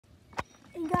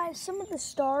Hey guys, some of the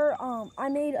star, I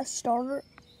made a start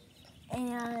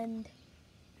and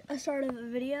a start of a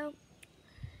video.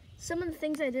 Some of the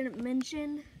things I didn't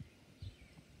mention,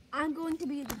 I'm going to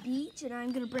be at the beach and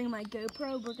I'm going to bring my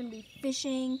GoPro. We're going to be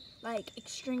fishing, like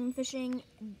extreme fishing,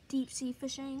 deep sea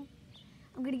fishing.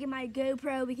 I'm going to get my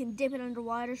GoPro, we can dip it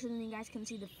underwater so then you guys can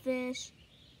see the fish.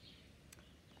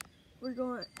 I'm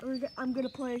going to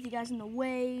play with you guys in the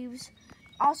waves.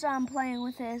 Also, I'm playing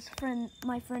with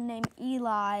my friend named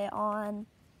Eli on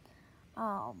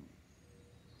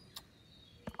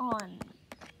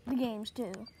the games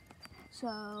too.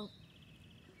 So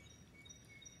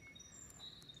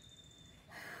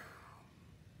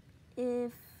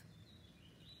if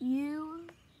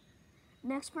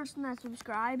next person that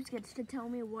subscribes gets to tell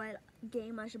me what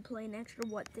game I should play next or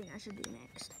what thing I should do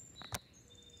next.